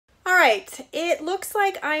right, it looks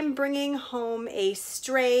like I'm bringing home a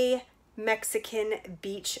stray Mexican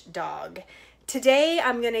beach dog. Today,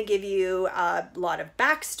 I'm going to give you a lot of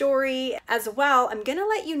backstory. As well, I'm going to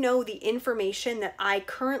let you know the information that I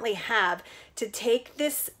currently have to take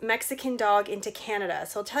this Mexican dog into Canada.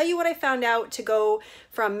 So I'll tell you what I found out to go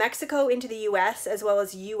from Mexico into the US, as well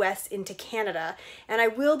as US into Canada. And I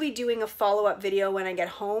will be doing a follow-up video when I get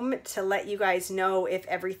home to let you guys know if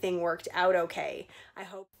everything worked out okay. I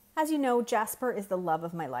hope. As you know, Jasper is the love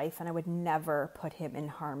of my life, and I would never put him in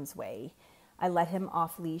harm's way. I let him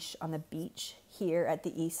off leash on the beach here at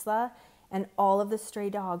the Isla, and all of the stray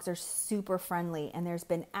dogs are super friendly, and there's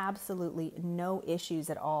been absolutely no issues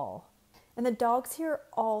at all. And the dogs here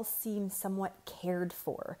all seem somewhat cared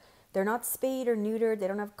for. They're not spayed or neutered, they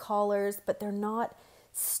don't have collars, but they're not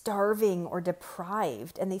starving or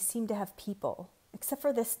deprived, and they seem to have people. Except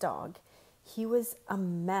for this dog. He was a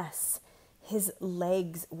mess. His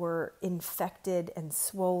legs were infected and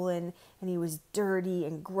swollen, and he was dirty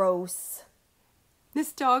and gross.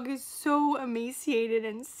 This dog is so emaciated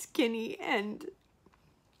and skinny, and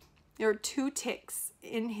there are 2 ticks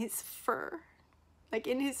in his fur, like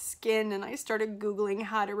in his skin, and I started Googling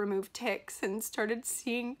how to remove ticks and started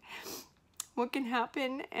seeing what can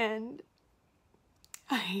happen, and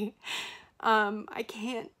I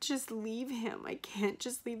can't just leave him. I can't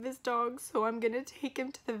just leave this dog, so I'm gonna take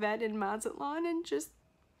him to the vet in Mazatlan and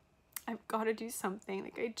I've got to do something.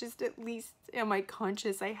 Like, I just, at least am I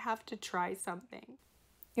conscious I have to try something.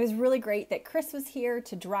 It was really great that Chris was here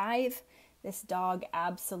to drive. This dog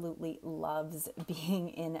absolutely loves being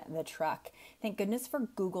in the truck. Thank goodness for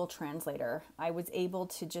Google Translator. I was able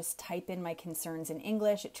to just type in my concerns in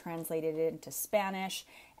English. It translated it into Spanish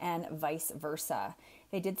and vice versa.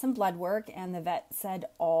 They did some blood work, and the vet said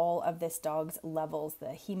all of this dog's levels,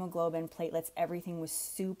 the hemoglobin, platelets, everything was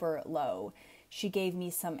super low. She gave me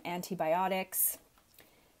some antibiotics,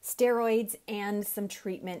 steroids, and some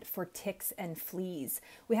treatment for ticks and fleas.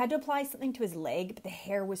 We had to apply something to his leg, but the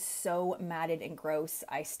hair was so matted and gross,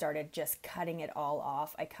 I started just cutting it all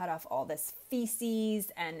off. I cut off all this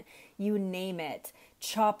feces and you name it,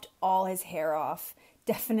 chopped all his hair off.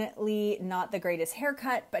 Definitely not the greatest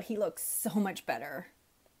haircut, but he looks so much better.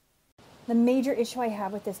 The major issue I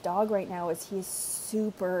have with this dog right now is he is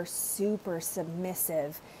super, super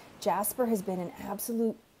submissive. Jasper has been an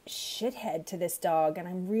absolute shithead to this dog, and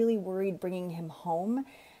I'm really worried bringing him home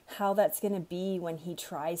how that's going to be when he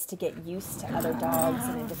tries to get used to other dogs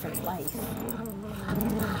in a different life.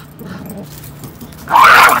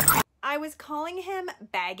 I was calling him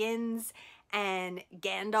Baggins and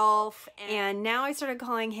Gandalf, and now I started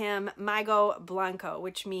calling him Mago Blanco,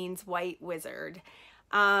 which means white wizard.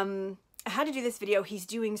 I had to do this video. He's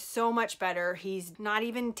doing so much better. He's not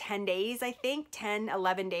even 10 days, I think, 10,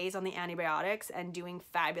 11 days on the antibiotics and doing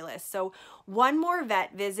fabulous. So one more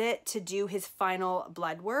vet visit to do his final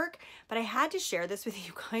blood work, but I had to share this with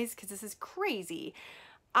you guys because this is crazy.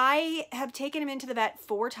 I have taken him into the vet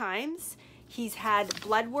 4 times. He's had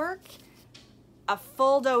blood work, a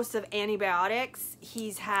full dose of antibiotics.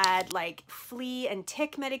 He's had like flea and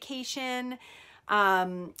tick medication.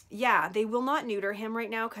 Yeah, they will not neuter him right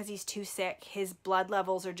now because he's too sick. His blood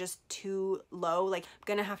levels are just too low. Like, I'm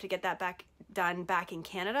gonna have to get that done back in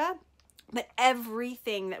Canada. But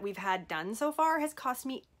everything that we've had done so far has cost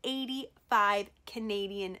me 85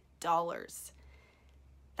 Canadian dollars.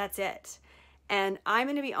 That's it. And I'm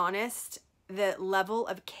gonna be honest, the level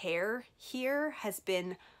of care here has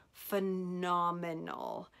been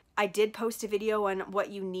phenomenal. I did post a video on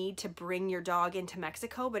what you need to bring your dog into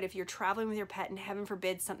Mexico, but if you're traveling with your pet and heaven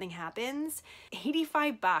forbid something happens,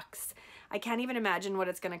 85 bucks. I can't even imagine what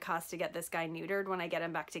it's going to cost to get this guy neutered when I get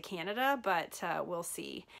him back to Canada, but we'll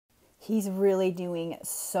see. He's really doing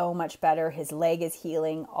so much better. His leg is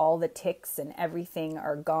healing. All the ticks and everything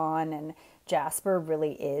are gone, and Jasper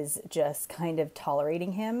really is just kind of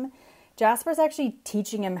tolerating him. Jasper's actually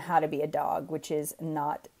teaching him how to be a dog, which is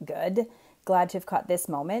not good. Glad to have caught this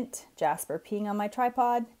moment. Jasper peeing on my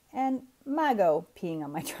tripod and Mago peeing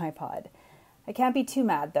on my tripod. I can't be too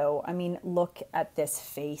mad though. I mean, look at this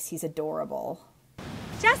face. He's adorable.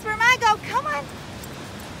 Jasper, Mago, come on.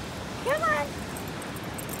 Come on.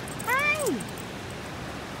 Hi.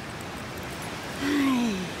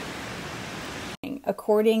 Hi.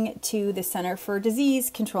 According to the Center for Disease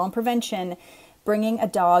Control and Prevention, bringing a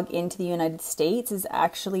dog into the United States is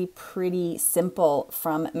actually pretty simple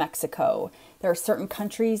from Mexico. There are certain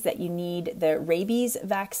countries that you need the rabies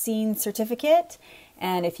vaccine certificate,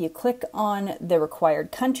 and if you click on the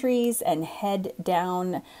required countries and head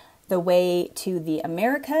down the way to the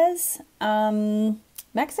Americas,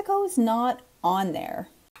 Mexico is not on there.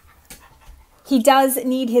 He does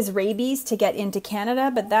need his rabies to get into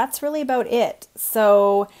Canada, but that's really about it.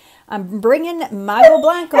 So I'm bringing Mago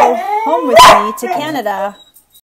Blanco home with me to Canada.